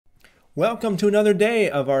Welcome to another day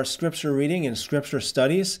of our scripture reading and scripture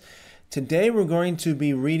studies. Today we're going to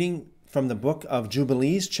be reading from the book of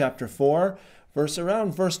Jubilees, chapter 4,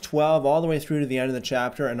 around verse 12, all the way through to the end of the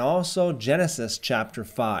chapter, and also Genesis chapter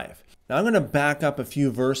 5. Now I'm going to back up a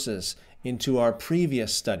few verses into our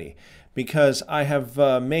previous study because I have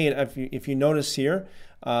made, if you notice here,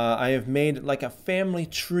 I have made like a family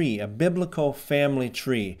tree, a biblical family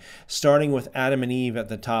tree, starting with Adam and Eve at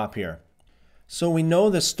the top here. So we know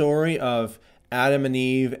the story of Adam and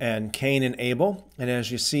Eve and Cain and Abel. And as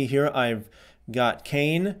you see here, I've got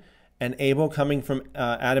Cain and Abel coming from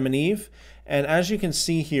Adam and Eve. And as you can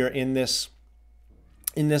see here in this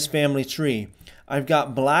family tree, I've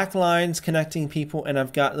got black lines connecting people and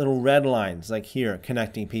I've got little red lines like here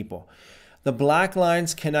connecting people. The black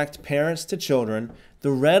lines connect parents to children.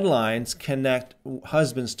 The red lines connect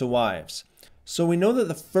husbands to wives. So we know that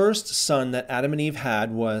the first son that Adam and Eve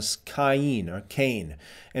had was Cain.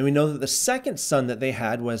 And we know that the second son that they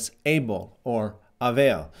had was Abel or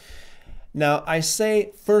Abel. Now I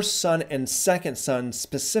say first son and second son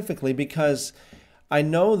specifically because I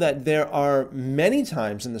know that there are many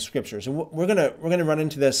times in the scriptures, and we're gonna run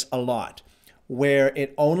into this a lot, where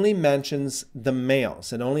it only mentions the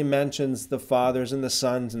males. It only mentions the fathers and the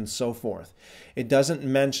sons and so forth. It doesn't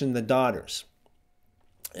mention the daughters.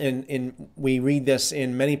 And we read this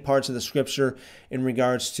in many parts of the scripture in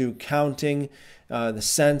regards to counting, the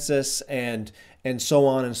census, and so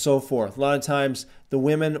on and so forth. A lot of times the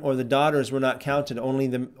women or the daughters were not counted, only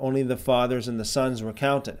the fathers and the sons were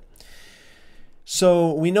counted.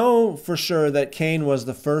 So we know for sure that Cain was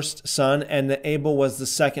the first son and that Abel was the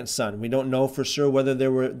second son. We don't know for sure whether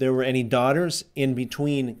there were any daughters in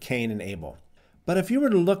between Cain and Abel. But if you were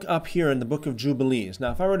to look up here in the book of Jubilees,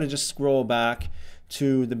 now if I were to just scroll back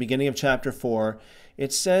to the beginning of chapter 4,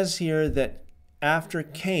 it says here that after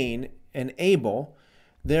Cain and Abel,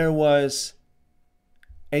 there was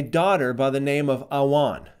a daughter by the name of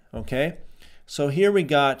Awan. Okay? So here we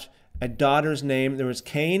got a daughter's name. There was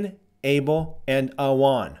Cain, Abel, and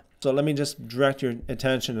Awan. So let me just direct your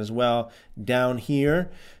attention as well down here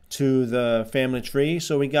to the family tree.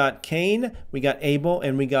 So we got Cain, we got Abel,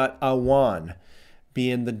 and we got Awan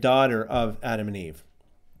being the daughter of Adam and Eve.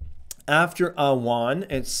 After Awan,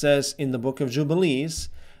 it says in the book of Jubilees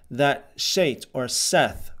that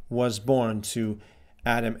Seth was born to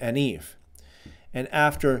Adam and Eve. And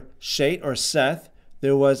after Seth,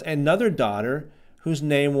 there was another daughter whose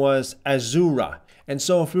name was Azurah. And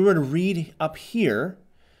so if we were to read up here,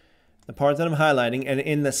 the part that I'm highlighting, and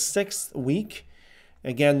in the 6th week,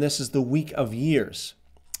 again, this is the week of years,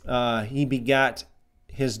 he begat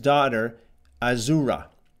his daughter Azurah.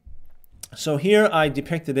 So here I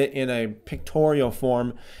depicted it in a pictorial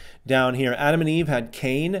form down here. Adam and Eve had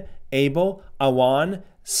Cain, Abel, Awan,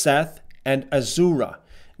 Seth, and Azurah.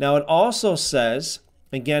 Now it also says,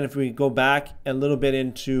 again, if we go back a little bit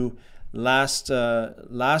into last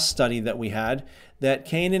study that we had, that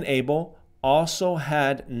Cain and Abel also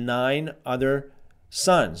had 9 other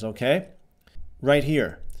sons, okay? Right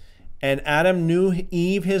here. And Adam knew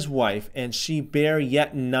Eve his wife, and she bare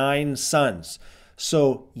yet 9 sons.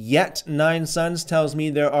 So yet 9 sons tells me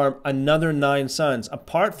there are another 9 sons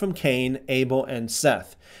apart from Cain, Abel, and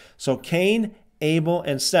Seth. So Cain, Abel,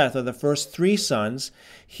 and Seth are the first 3 sons.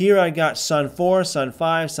 Here I got son 4, son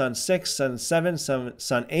 5, son 6, son 7,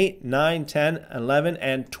 son 8, 9, 10, 11,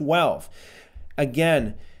 and 12.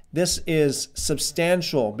 Again, this is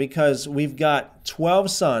substantial because we've got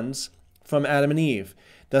 12 sons from Adam and Eve.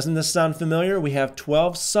 Doesn't this sound familiar? We have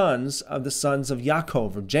 12 sons of the sons of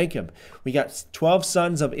Yaakov or Jacob. We got 12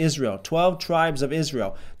 sons of Israel, 12 tribes of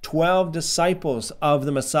Israel, 12 disciples of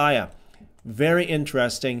the Messiah. Very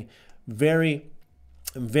interesting, very,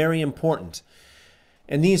 very important.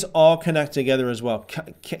 And these all connect together as well.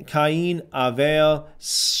 Cain, Abel,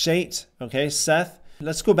 Seth.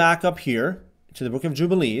 Let's go back up here to the book of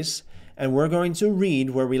Jubilees, and we're going to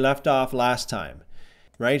read where we left off last time,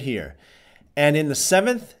 right here. And in the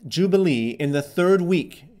 7th Jubilee, in the 3rd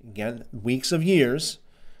week, again, weeks of years,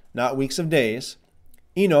 not weeks of days,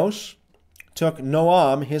 Enoch took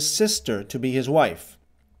Noam, his sister, to be his wife.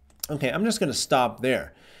 Okay, I'm just going to stop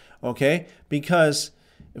there, okay? Because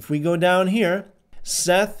if we go down here,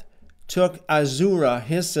 Seth took Azurah,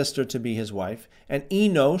 his sister, to be his wife, and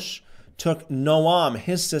Enoch took Noam,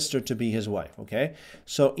 his sister, to be his wife, okay?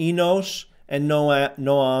 So Enoch and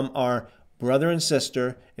Noam are brother and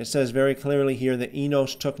sister. It says very clearly here that Enoch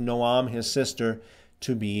took Noam, his sister,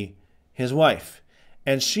 to be his wife.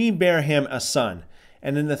 And she bare him a son.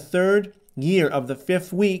 And in the 3rd year of the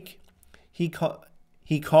 5th week, he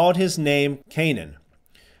called his name Canaan.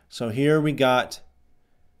 So here we got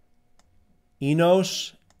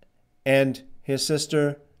Enoch and his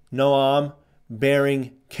sister Noam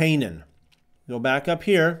bearing Canaan. Go back up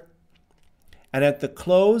here. And at the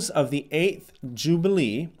close of the 8th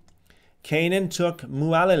Jubilee, Canaan took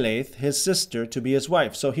Mualaleth, his sister, to be his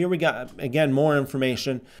wife. So here we got, again, more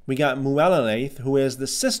information. We got Mualaleth, who is the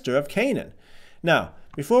sister of Canaan. Now,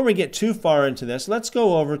 before we get too far into this, let's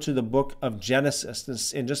go over to the book of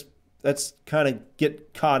Genesis and just let's kind of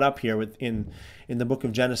get caught up here in the book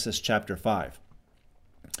of Genesis chapter 5.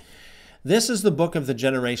 This is the book of the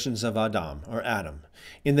generations of Adam, or Adam.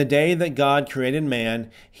 In the day that God created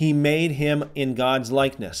man, he made him in God's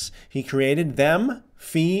likeness. He created them,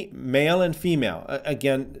 male and female.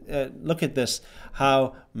 Again, look at this,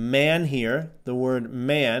 how man here, the word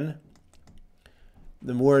man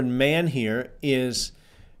here is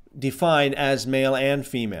defined as male and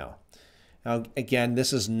female. Now, again,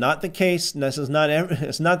 this is not the case.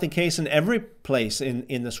 It's not the case in every place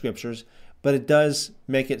in the scriptures, but it does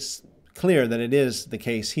make it clear that it is the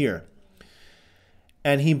case here.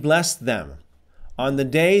 And he blessed them. On the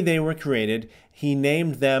day they were created, he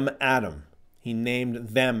named them Adam. He named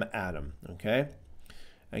them Adam. Okay?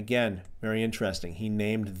 Again, very interesting. He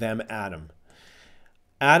named them Adam.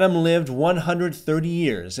 Adam lived 130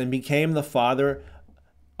 years and became the father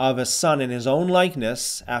of a son in his own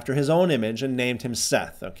likeness, after his own image, and named him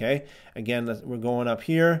Seth. Okay? Again, we're going up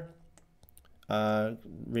here,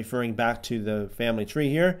 referring back to the family tree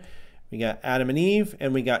here. We got Adam and Eve,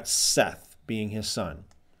 and we got Seth being his son.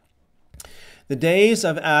 The days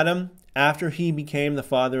of Adam after he became the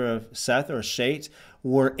father of Seth, or Shet,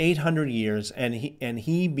 were 800 years, and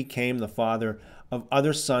he became the father of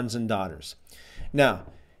other sons and daughters. Now,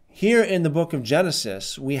 here in the book of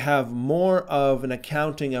Genesis, we have more of an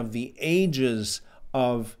accounting of the ages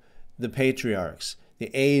of the patriarchs,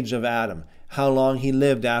 the age of Adam, how long he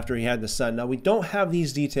lived after he had the son. Now, we don't have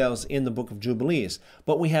these details in the book of Jubilees,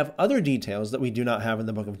 but we have other details that we do not have in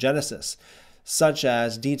the book of Genesis, such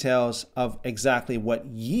as details of exactly what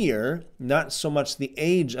year, not so much the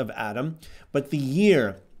age of Adam, but the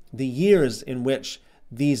years in which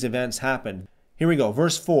these events happened. Here we go,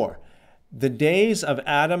 verse 4. The days of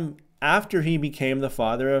Adam after he became the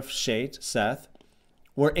father of Seth,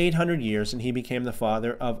 were 800 years, and he became the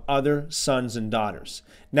father of other sons and daughters.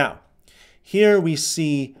 Now, here we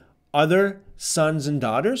see other sons and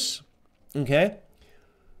daughters, okay?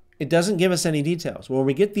 It doesn't give us any details. Well,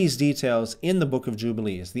 we get these details in the book of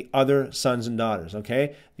Jubilees, the other sons and daughters,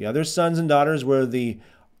 okay? The other sons and daughters were the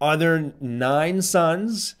other 9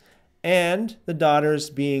 sons, and the daughters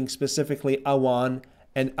being specifically Awan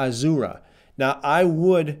and Azura. Now, I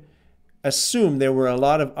would assume there were a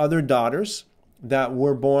lot of other daughters that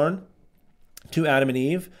were born to Adam and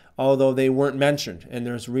Eve, although they weren't mentioned. And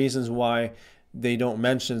there's reasons why they don't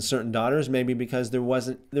mention certain daughters, maybe because there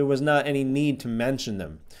was not any need to mention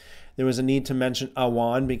them. There was a need to mention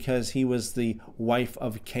Awan because he was the wife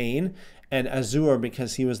of Cain, and Azur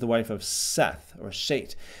because he was the wife of Seth, or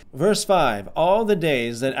Shet. Verse 5, all the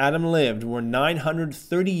days that Adam lived were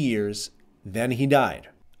 930 years, then he died.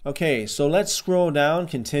 Okay, so let's scroll down,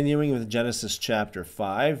 continuing with Genesis chapter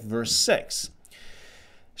 5, verse 6.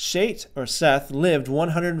 Shet, or Seth, lived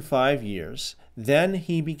 105 years. Then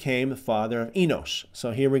he became the father of Enoch.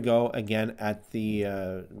 So here we go again at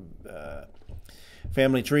the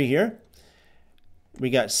family tree here. We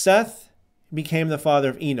got Seth became the father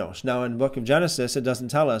of Enoch. Now in the book of Genesis, it doesn't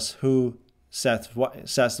tell us who Seth's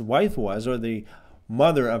wife was, or the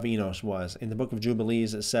mother of Enoch was. In the book of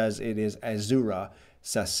Jubilees, it says it is Azura,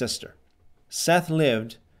 Seth's sister. Seth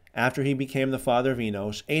lived, after he became the father of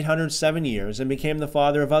Enoch, 807 years, and became the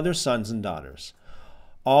father of other sons and daughters.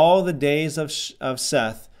 All the days of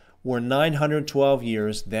Seth were 912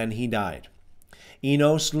 years, then he died.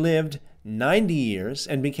 Enoch lived 90 years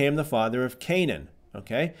and became the father of Canaan.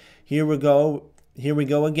 Okay, here we go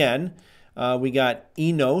again. We got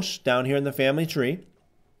Enoch down here in the family tree.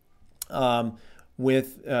 We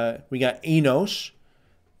got Enoch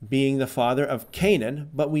being the father of Canaan,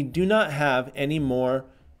 but we do not have any more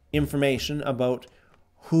information about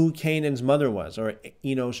who Canaan's mother was, or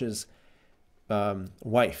Enoch's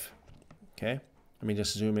wife. Okay, let me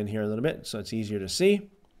just zoom in here a little bit so it's easier to see.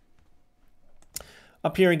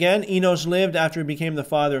 Up here again, Enoch lived after he became the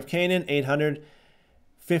father of Canaan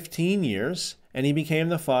 815 years, and he became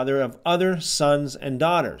the father of other sons and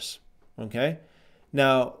daughters. Okay,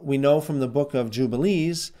 now we know from the book of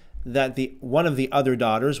Jubilees that one of the other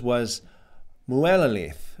daughters was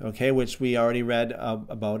Mualaleth, okay, which we already read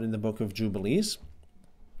about in the book of Jubilees.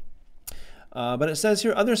 But it says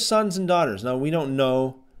here, other sons and daughters. Now, we don't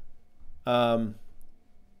know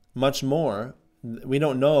much more. We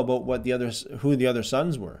don't know about who the other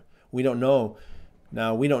sons were. We don't know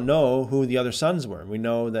Now, we don't know who the other sons were. We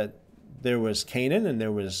know that there was Canaan and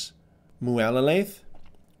there was Mualaleth,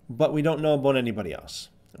 but we don't know about anybody else.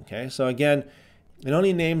 Okay, so again, it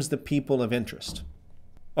only names the people of interest.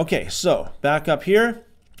 Okay, so back up here.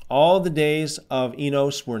 All the days of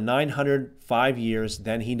Enoch were 905 years,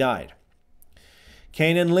 then he died.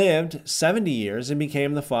 Canaan lived 70 years and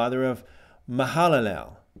became the father of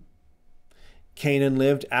Mahalalel. Canaan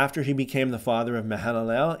lived after he became the father of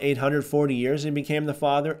Mahalalel 840 years and became the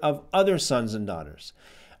father of other sons and daughters.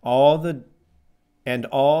 All the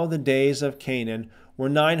days of Canaan were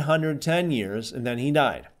 910 years, and then he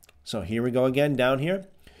died. So here we go again down here.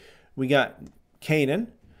 We got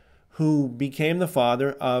Canaan, who became the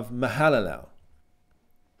father of Mahalalel.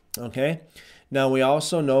 Okay? Now we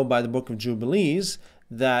also know by the book of Jubilees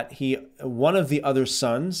that one of the other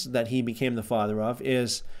sons that he became the father of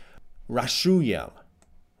is Rashuel.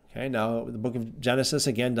 Okay, now the book of Genesis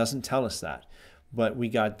again doesn't tell us that, but we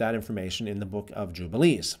got that information in the book of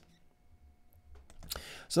Jubilees.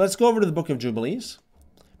 So let's go over to the book of Jubilees,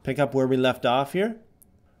 pick up where we left off here.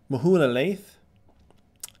 Mahalaleth,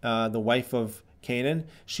 the wife of Canaan,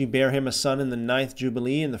 she bare him a son in the 9th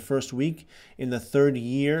Jubilee in the 1st week, in the 3rd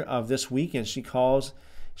year of this week, and he called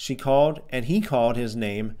his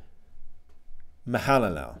name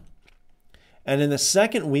Mahalalel. And in the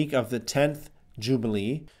 2nd week of the 10th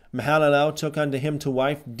Jubilee, Mahalalel took unto him to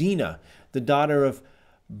wife Dinah, the daughter of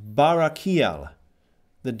Barachiel,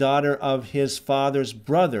 the daughter of his father's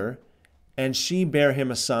brother, and she bare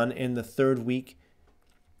him a son in the 3rd week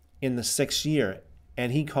in the 6th year,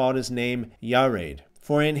 and he called his name Yared.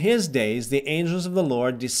 For in his days the angels of the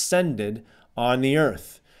Lord descended on the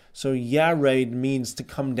earth. So Yared means to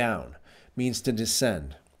come down, means to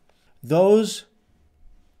descend. Those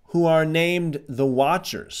who are named the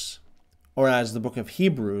Watchers, or as the book of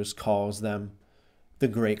Hebrews calls them, the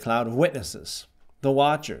great cloud of witnesses, the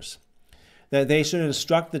Watchers, that they should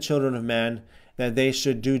instruct the children of man, that they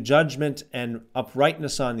should do judgment and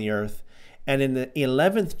uprightness on the earth. And in the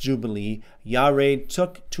 11th Jubilee, Yared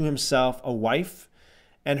took to himself a wife,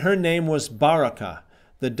 and her name was Barakah,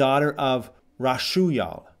 the daughter of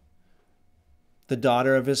Rashuel, the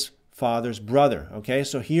daughter of his father's brother. Okay,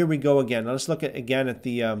 so here we go again. Now let's look again at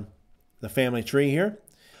the family tree here.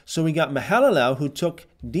 So we got Mahalalel, who took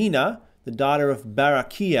Dinah, the daughter of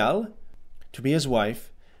Barachiel, to be his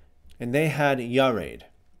wife, and they had Yared.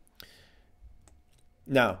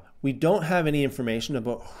 Now, we don't have any information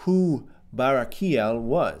about who Barachiel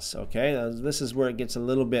was. Okay, now, this is where it gets a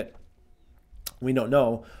little bit, we don't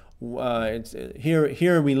know.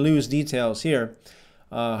 Here we lose details here.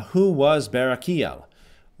 Who was Barachiel?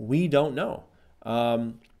 We don't know.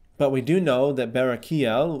 But we do know that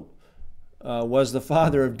Barachiel was the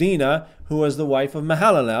father of Dinah, who was the wife of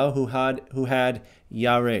Mahalalel, who had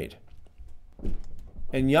Yared.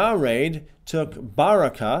 And Yared took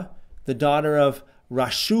Barakah, the daughter of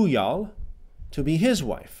Rashuel, to be his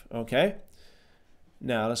wife. Okay?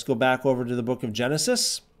 Now let's go back over to the book of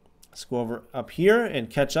Genesis. Let's go over up here and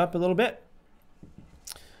catch up a little bit.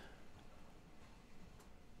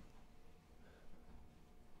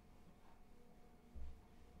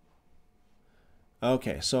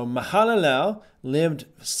 Okay, so Mahalalel lived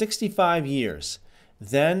 65 years,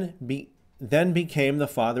 then became the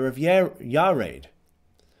father of Yared.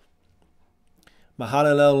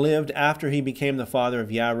 Mahalalel lived after he became the father of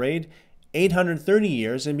Yared 830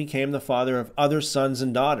 years and became the father of other sons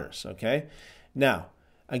and daughters. Okay, now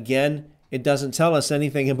again, it doesn't tell us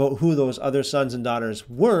anything about who those other sons and daughters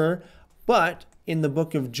were, but in the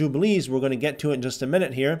book of Jubilees, we're going to get to it in just a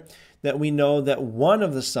minute here, that we know that one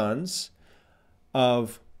of the sons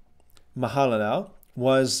of Mahalalel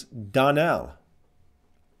was Donnell.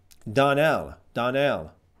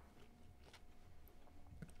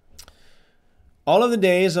 All of the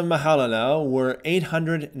days of Mahalalel were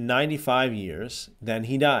 895 years, then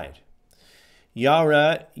he died.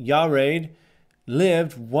 Yared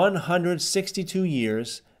lived 162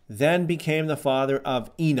 years, then became the father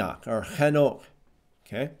of Enoch, or Enoch.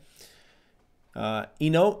 Okay?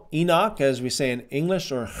 Enoch, as we say in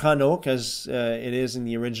English, or Enoch, as it is in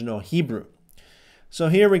the original Hebrew. So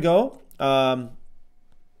here we go.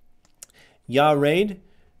 Yared,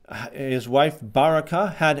 his wife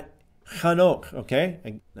Barakah, had Enoch.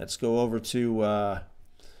 Okay, let's go over to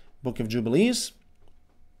Book of Jubilees.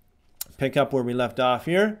 Pick up where we left off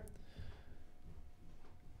here.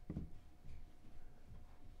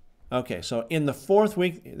 Okay, so in the 4th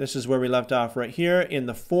week, this is where we left off right here. In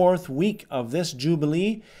the 4th week of this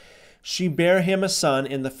Jubilee, she bare him a son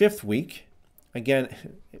in the 5th week. Again,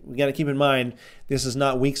 we got to keep in mind, this is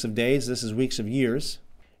not weeks of days, this is weeks of years.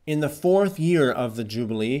 In the 4th year of the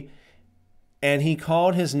Jubilee, and he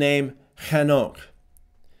called his name Enoch.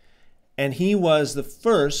 And he was the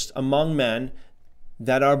first among men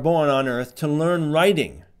that are born on earth to learn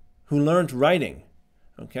writing, who learned writing.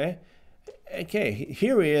 Okay,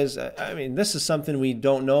 here he is. I mean, this is something we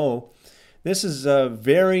don't know. This is a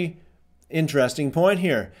very interesting point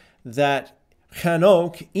here, that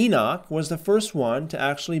Enoch was the first one to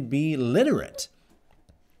actually be literate.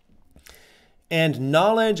 And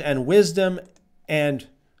knowledge and wisdom, and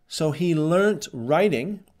so he learnt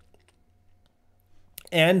writing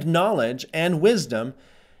and knowledge and wisdom,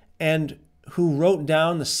 and who wrote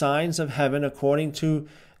down the signs of heaven according to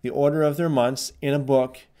the order of their months in a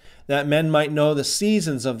book, that men might know the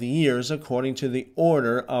seasons of the years according to the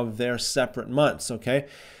order of their separate months. Okay,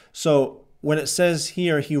 so when it says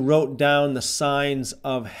here, he wrote down the signs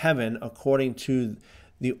of heaven according to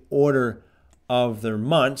the order of their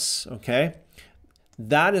months, okay,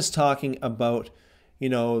 that is talking about,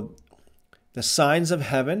 the signs of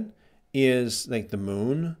heaven is like the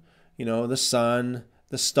moon, the sun,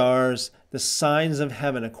 the stars, the signs of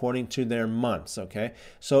heaven according to their months, okay?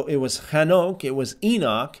 So it was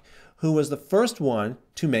Enoch, who was the first one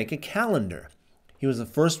to make a calendar. He was the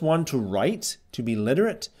first one to write, to be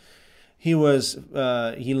literate. He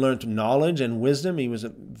learned knowledge and wisdom. He was a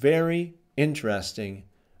very interesting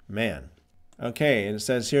man. Okay, and it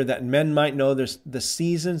says here that men might know the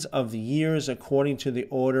seasons of the years according to the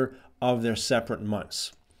order of their separate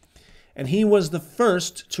months. And he was the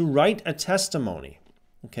first to write a testimony.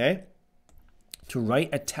 Okay? To write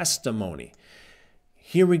a testimony.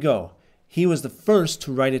 Here we go. He was the first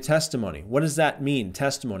to write a testimony. What does that mean,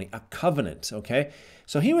 testimony? A covenant, okay?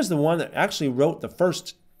 So he was the one that actually wrote the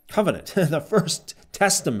first covenant, the first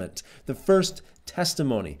testament, the first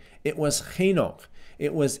testimony. It was Enoch.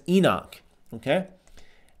 It was Enoch, okay?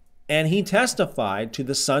 And he testified to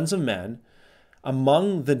the sons of men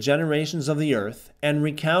among the generations of the earth, and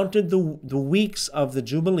recounted the weeks of the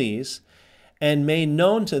Jubilees, and made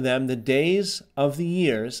known to them the days of the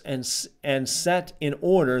years, and set in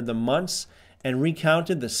order the months, and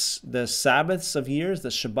recounted the Sabbaths of years, the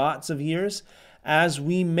Shabbats of years, as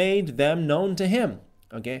we made them known to him.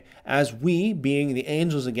 Okay, as we, being the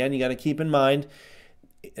angels again, you got to keep in mind,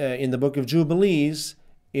 in the book of Jubilees,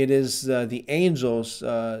 it is the angels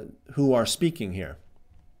who are speaking here.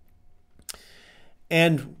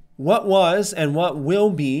 And what was and what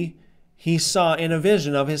will be, he saw in a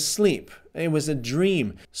vision of his sleep. It was a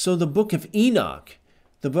dream. So the book of Enoch,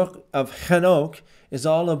 the book of Enoch, is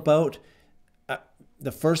all about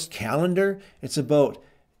the first calendar. It's about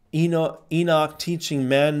Enoch teaching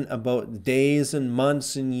men about days and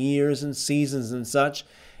months and years and seasons and such.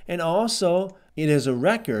 And also, it is a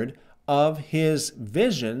record of his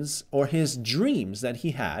visions or his dreams that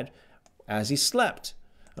he had as he slept.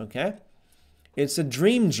 Okay? It's a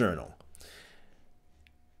dream journal.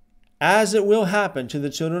 As it will happen to the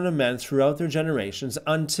children of men throughout their generations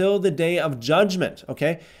until the day of judgment.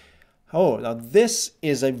 Okay? Oh, now this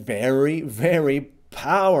is a very, very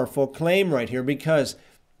powerful claim right here, because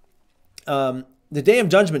the day of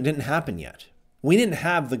judgment didn't happen yet. We didn't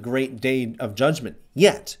have the great day of judgment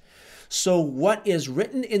yet. So what is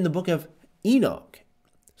written in the book of Enoch,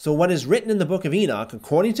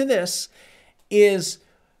 according to this, is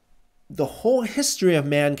the whole history of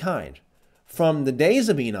mankind from the days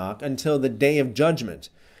of Enoch until the day of judgment.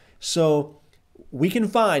 So we can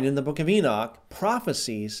find in the book of Enoch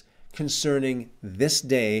prophecies concerning this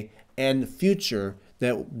day and the future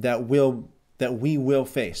that we will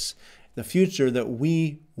face, the future that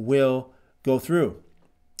we will go through.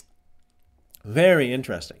 Very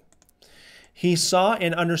interesting. He saw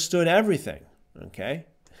and understood everything. Okay,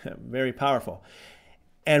 very powerful.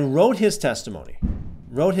 And wrote his testimony,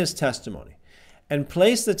 and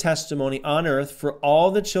placed the testimony on earth for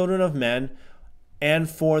all the children of men and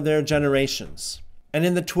for their generations. And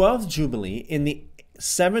in the 12th Jubilee, in the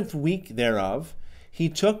 7th week thereof, he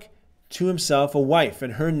took to himself a wife,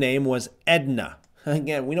 and her name was Edna.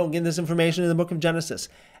 Again, we don't get this information in the book of Genesis.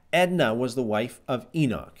 Edna was the wife of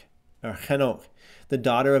Enoch, the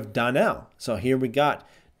daughter of Daniel. So here we got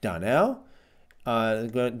Daniel.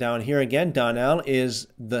 Go down here again. Daniel is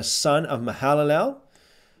the son of Mahalalel.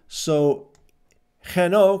 So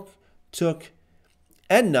Enoch took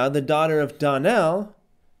Edna, the daughter of Daniel,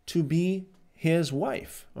 to be his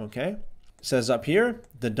wife. Okay? It says up here,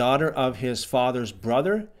 the daughter of his father's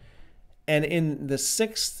brother. And in the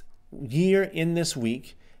 6th year in this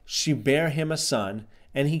week, she bare him a son,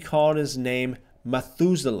 and he called his name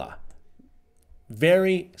Methuselah.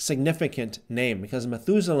 Very significant name, because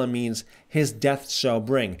Methuselah means his death shall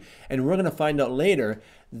bring. And we're going to find out later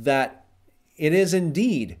that it is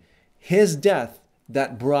indeed his death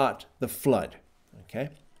that brought the flood. Okay?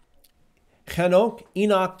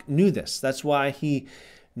 Enoch knew this. That's why he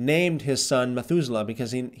named his son Methuselah,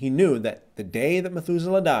 because he knew that the day that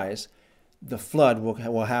Methuselah dies, the flood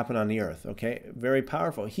will happen on the earth. Okay? Very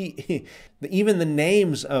powerful. Even the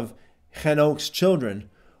names of Enoch's children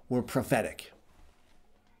were prophetic.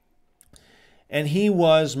 And he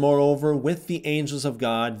was, moreover, with the angels of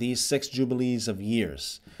God these 6 jubilees of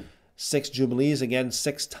years. 6 jubilees, again,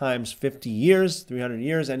 6 times 50 years, 300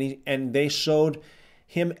 years, and they showed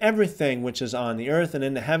him everything which is on the earth and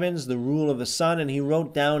in the heavens, the rule of the sun, and he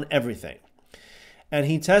wrote down everything. And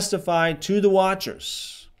he testified to the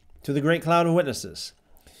watchers, to the great cloud of witnesses,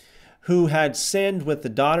 who had sinned with the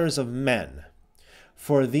daughters of men,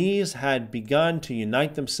 for these had begun to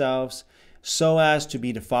unite themselves so as to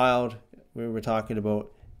be defiled. We were talking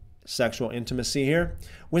about sexual intimacy here,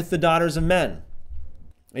 with the daughters of men.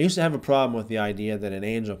 I used to have a problem with the idea that an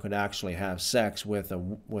angel could actually have sex with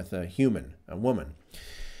a human, a woman,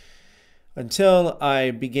 until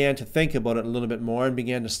I began to think about it a little bit more and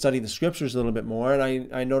began to study the scriptures a little bit more.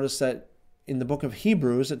 And I noticed that in the book of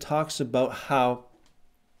Hebrews, it talks about how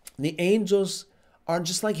the angels are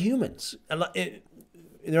just like humans.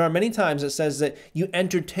 There are many times it says that you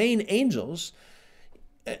entertain angels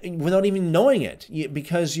without even knowing it,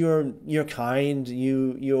 because you're kind,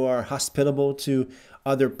 you are hospitable to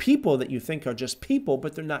other people that you think are just people,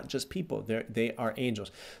 but they're not just people. They are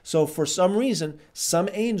angels. So for some reason, some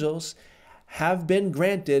angels have been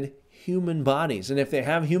granted human bodies. And if they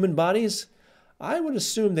have human bodies, I would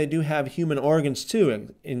assume they do have human organs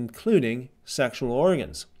too, including sexual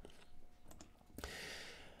organs.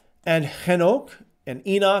 And Enoch and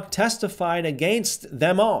Enoch testified against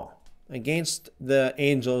them all, against the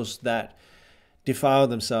angels that defiled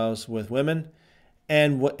themselves with women.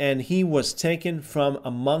 And he was taken from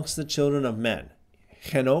amongst the children of men.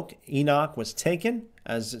 Enoch was taken,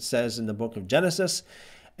 as it says in the book of Genesis,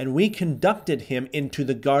 and we conducted him into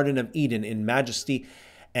the Garden of Eden in majesty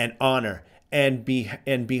and honor. And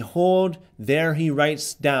behold, there he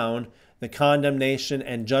writes down the condemnation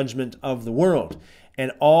and judgment of the world,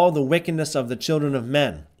 and all the wickedness of the children of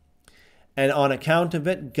men. And on account of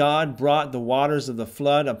it, God brought the waters of the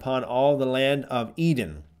flood upon all the land of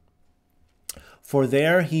Eden. For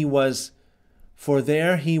there he was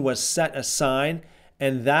set a sign,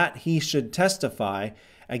 and that he should testify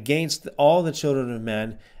against all the children of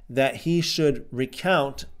men, that he should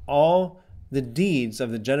recount all the deeds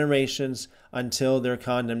of the generations until their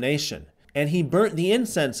condemnation. And he burnt the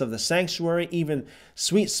incense of the sanctuary, even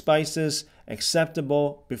sweet spices,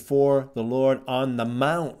 acceptable before the Lord on the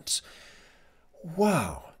mount.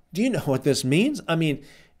 Wow. Do you know what this means? I mean,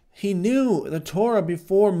 he knew the Torah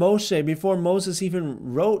before Moses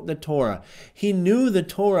even wrote the Torah. He knew the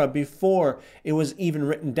Torah before it was even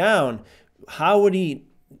written down. How would he,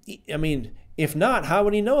 if not, how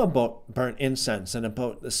would he know about burnt incense and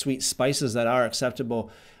about the sweet spices that are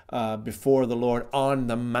acceptable before the Lord on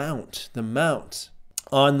the mount? The mount.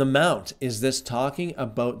 On the mount. Is this talking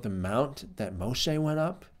about the mount that Moshe went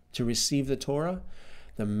up to receive the Torah?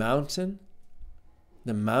 The mountain?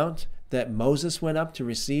 The mount that Moses went up to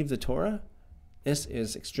receive the Torah? This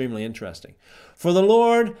is extremely interesting. For the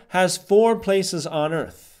Lord has 4 places on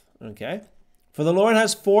earth. Okay? For the Lord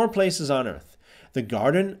has 4 places on earth. The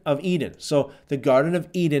Garden of Eden. So the Garden of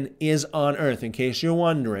Eden is on earth. In case you're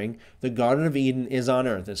wondering, the Garden of Eden is on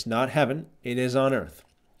earth. It's not heaven. It is on earth.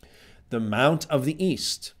 The Mount of the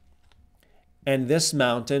East. And this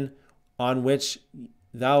mountain on which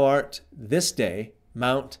thou art this day,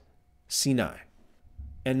 Mount Sinai.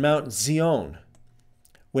 And Mount Zion,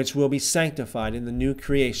 which will be sanctified in the new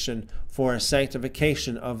creation for a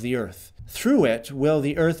sanctification of the earth. Through it will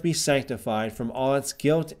the earth be sanctified from all its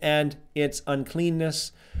guilt and its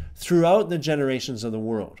uncleanness throughout the generations of the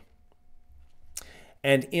world.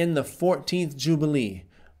 And in the 14th Jubilee,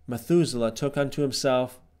 Methuselah took unto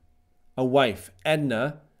himself a wife,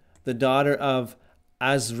 Edna, the daughter of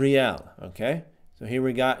Azriel. Okay, so here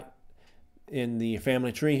we got in the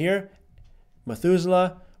family tree here,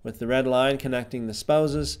 Methuselah with the red line connecting the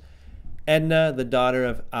spouses, Edna, the daughter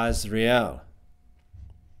of Azriel.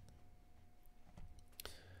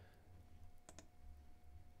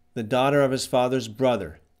 The daughter of his father's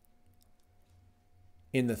brother.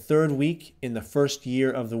 In the 3rd week, in the 1st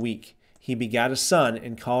year of the week, he begat a son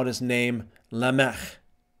and called his name Lamech.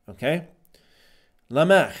 Okay?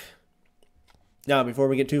 Lamech. Now, before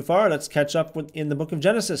we get too far, let's catch up in the book of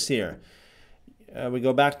Genesis here. We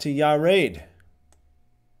go back to Yared.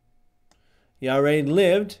 Yared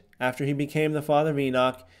lived, after he became the father of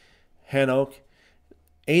Enoch,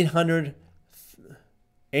 800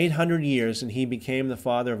 years, and he became the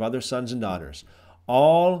father of other sons and daughters.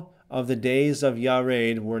 All of the days of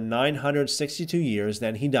Yared were 962 years,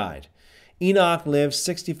 then he died. Enoch lived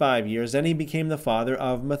 65 years, then he became the father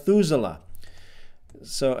of Methuselah.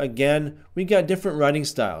 So again, we got different writing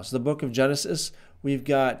styles. The book of Genesis, we've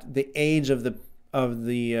got the age of the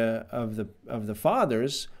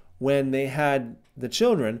fathers when they had the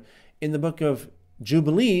children. In the book of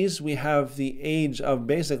Jubilees, we have the age of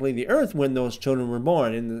basically the earth when those children were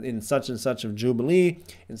born, in such and such of Jubilee,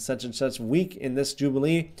 in such and such week in this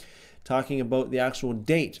Jubilee, talking about the actual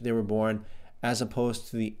date they were born as opposed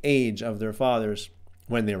to the age of their fathers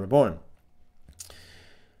when they were born.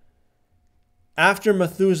 After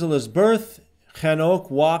Methuselah's birth,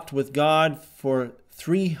 Enoch walked with God for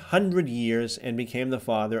 300 years and became the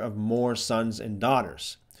father of more sons and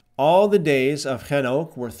daughters. All the days of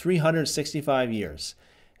Enoch were 365 years.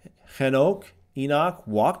 Enoch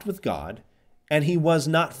walked with God, and he was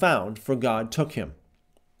not found, for God took him.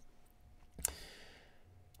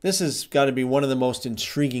 This has got to be one of the most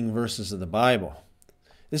intriguing verses of the Bible.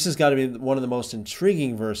 This has got to be one of the most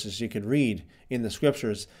intriguing verses you could read in the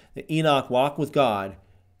scriptures. That Enoch walked with God,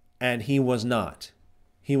 and he was not.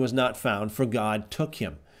 He was not found, for God took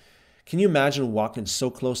him. Can you imagine walking so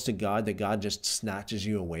close to God that God just snatches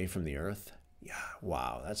you away from the earth? Yeah,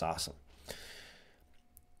 wow, that's awesome.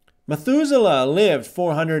 Methuselah lived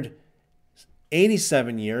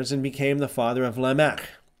 487 years and became the father of Lamech.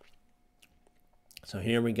 So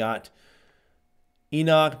here we got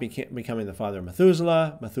Enoch becoming the father of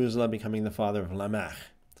Methuselah, Methuselah becoming the father of Lamech.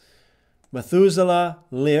 Methuselah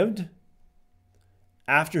lived,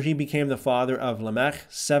 after he became the father of Lamech,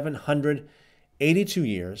 782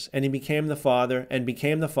 years, and he became the father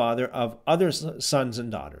of other sons and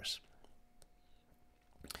daughters.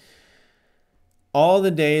 All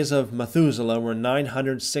the days of Methuselah were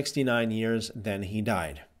 969 years, then he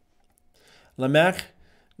died. Lamech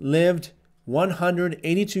lived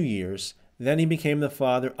 182 years, then he became the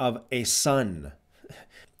father of a son.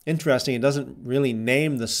 Interesting, it doesn't really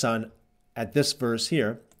name the son at this verse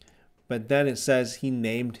here, but then it says he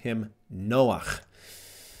named him Noach,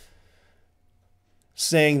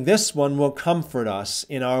 saying, "This one will comfort us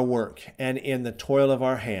in our work and in the toil of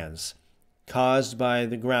our hands, caused by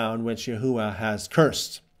the ground which Yahuwah has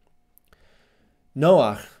cursed."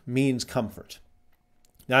 Noach means comfort.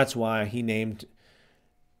 That's why he named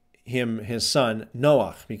his son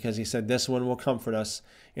Noach, because he said, "This one will comfort us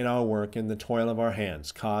in our work and the toil of our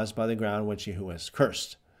hands, caused by the ground which Yahuwah has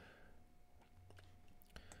cursed."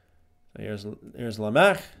 So here's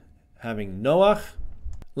Lamech having Noach.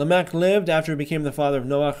 Lamech lived, after he became the father of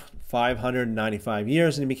Noach, 595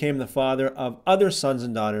 years, and he became the father of other sons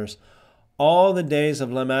and daughters. All the days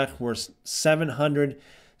of Lamech were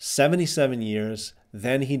 777 years,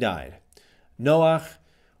 then he died. Noach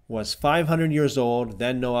was 500 years old,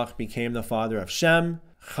 then Noach became the father of Shem,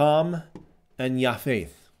 Ham, and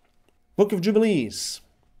Japheth. Book of Jubilees.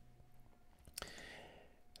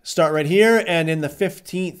 Start right here, and in the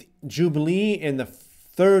 15th Jubilee, in the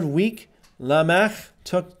 3rd week, Lamech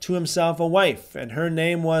took to himself a wife, and her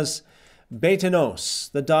name was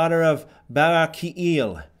Betanos, the daughter of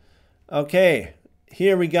Barachiel. Okay,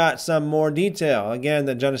 here we got some more detail, again,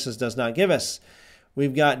 that Genesis does not give us.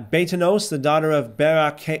 We've got Betanos, the daughter of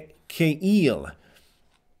Barachiel,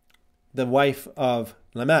 the wife of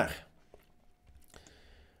Lamech.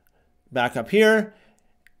 Back up here,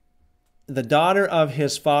 the daughter of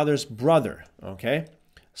his father's brother, okay?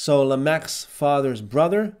 So Lamech's father's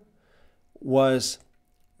brother was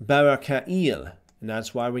Barachiel, and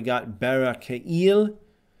that's why we got Barachiel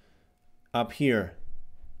up here,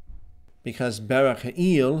 because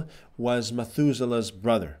Barachiel was Methuselah's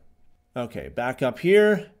brother. Okay, back up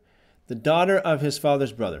here, the daughter of his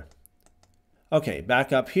father's brother. Okay,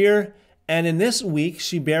 back up here, and in this week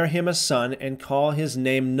she bare him a son, and call his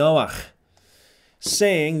name Noach,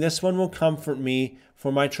 saying, "This one will comfort me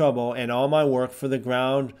for my trouble and all my work for the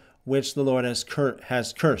ground which the Lord has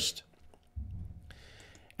cursed."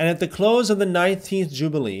 And at the close of the 19th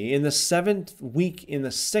Jubilee, in the 7th week, in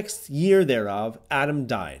the 6th year thereof, Adam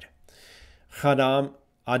died.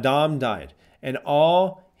 Adam died, and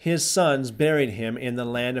all his sons buried him in the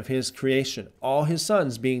land of his creation. All his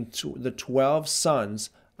sons, being the 12 sons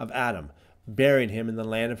of Adam, buried him in the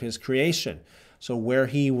land of his creation. So where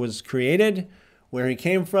he was created, where he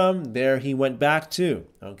came from, there he went back to.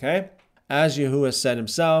 Okay? As Yahuwah said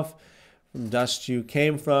himself, "From dust you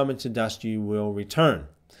came from, and to dust you will return."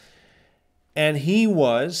 And he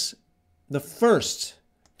was the first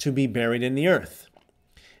to be buried in the earth.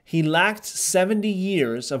 He lacked 70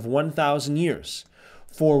 years of 1,000 years.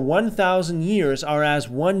 For 1,000 years are as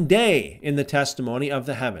one day in the testimony of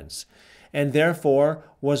the heavens, and therefore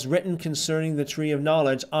was written concerning the tree of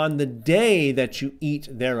knowledge, on the day that you eat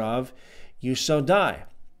thereof, you shall die.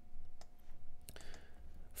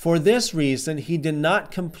 For this reason, he did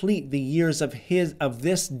not complete the years of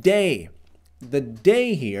this day. The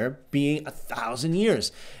day here being 1,000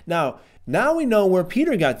 years. Now we know where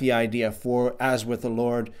Peter got the idea for, as with the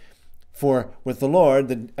Lord, for with the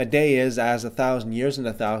Lord, a day is as 1,000 years, and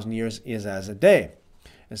 1,000 years is as a day.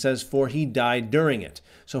 It says, for he died during it.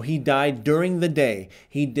 So he died during the day.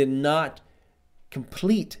 He did not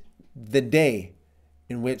complete the day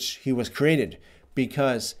in which he was created,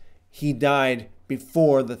 because he died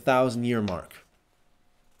before the 1,000-year mark.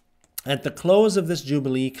 At the close of this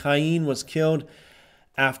Jubilee, Cain was killed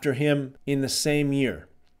after him in the same year.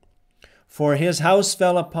 For his house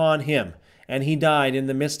fell upon him, and he died in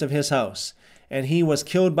the midst of his house. And he was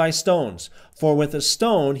killed by stones, for with a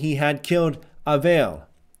stone he had killed Abel.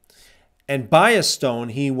 And by a stone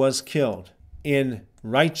he was killed in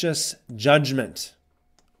righteous judgment.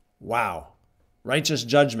 Wow. Righteous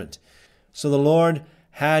judgment. So the Lord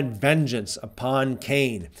had vengeance upon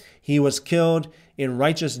Cain. He was killed in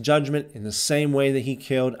righteous judgment in the same way that he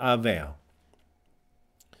killed Abel.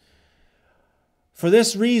 For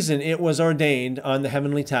this reason it was ordained on the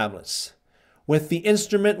heavenly tablets, with the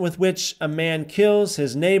instrument with which a man kills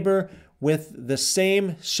his neighbor, with the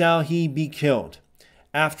same shall he be killed.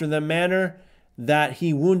 After the manner that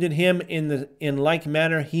he wounded him, in like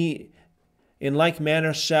manner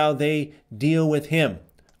shall they deal with him.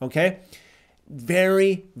 Okay?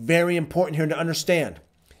 Very, very important here to understand.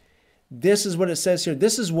 This is what it says here.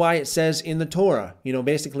 This is why it says in the Torah,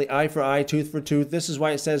 basically eye for eye, tooth for tooth. This is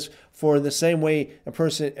why it says, for the same way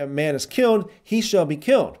a man is killed, he shall be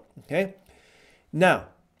killed. Okay? Now,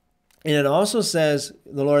 and it also says,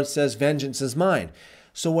 the Lord says, vengeance is mine.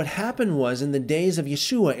 So what happened was, in the days of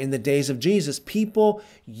Yeshua, in the days of Jesus, people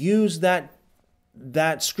used that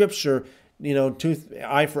scripture,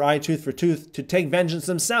 eye for eye, tooth for tooth, to take vengeance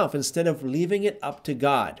themselves, instead of leaving it up to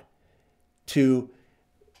God to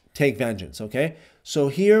take vengeance, okay? So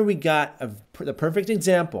here we got the perfect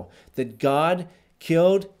example that God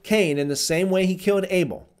killed Cain in the same way he killed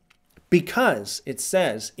Abel, because it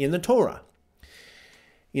says in the Torah,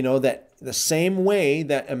 that the same way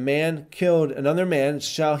that a man killed another man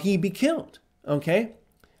shall he be killed, okay?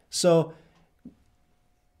 So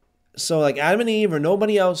like Adam and Eve or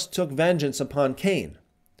nobody else took vengeance upon Cain.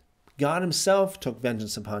 God himself took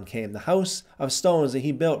vengeance upon Cain. The house of stones that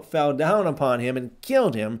he built fell down upon him and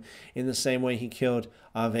killed him in the same way he killed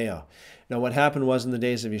Abel. Now what happened was, in the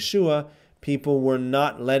days of Yeshua, people were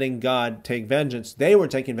not letting God take vengeance. They were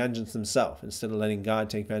taking vengeance themselves instead of letting God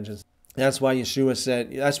take vengeance. That's why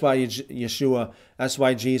that's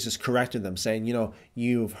why Jesus corrected them, saying,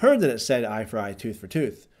 you've heard that it said eye for eye, tooth for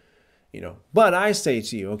tooth. But I say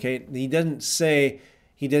to you, okay, he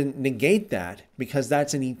didn't negate that, because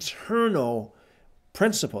that's an eternal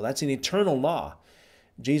principle. That's an eternal law.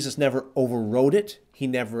 Jesus never overrode it. He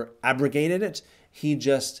never abrogated it. He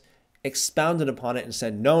just expounded upon it and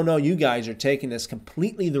said, no, you guys are taking this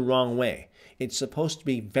completely the wrong way. It's supposed to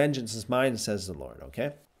be vengeance is mine, says the Lord,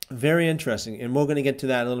 okay? Very interesting. And we're going to get to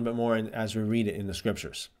that a little bit more as we read it in the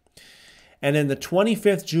scriptures. And in the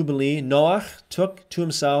 25th Jubilee, Noach took to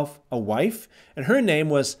himself a wife, and her name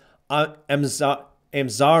was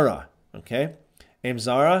Amzara, okay?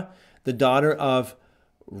 Amzara, the daughter of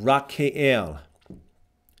Rachael,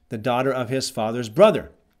 the daughter of his father's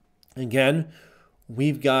brother. Again,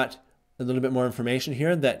 we've got a little bit more information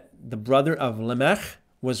here that the brother of Lamech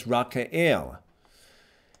was Rachael.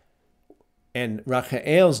 And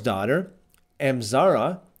Rachael's daughter,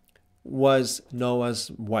 Amzara, was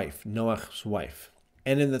Noah's wife, Noach's wife.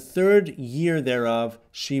 And in the 3rd year thereof,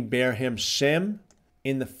 she bare him Shem.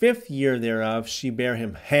 In the 5th year thereof, she bare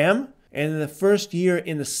him Ham. And in the 1st year,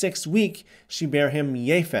 in the 6th week, she bare him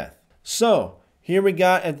Japheth. So, here we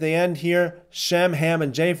got at the end here, Shem, Ham,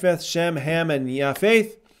 and Japheth, Shem, Ham, and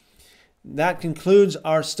Japheth. That concludes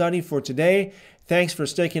our study for today. Thanks for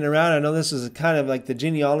sticking around. I know this is kind of like the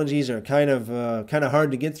genealogies are kind of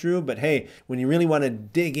hard to get through, but hey, when you really want to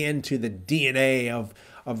dig into the DNA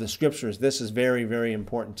of the scriptures, this is very, very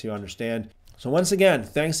important to understand. So once again,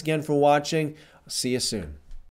 thanks again for watching. I'll see you soon.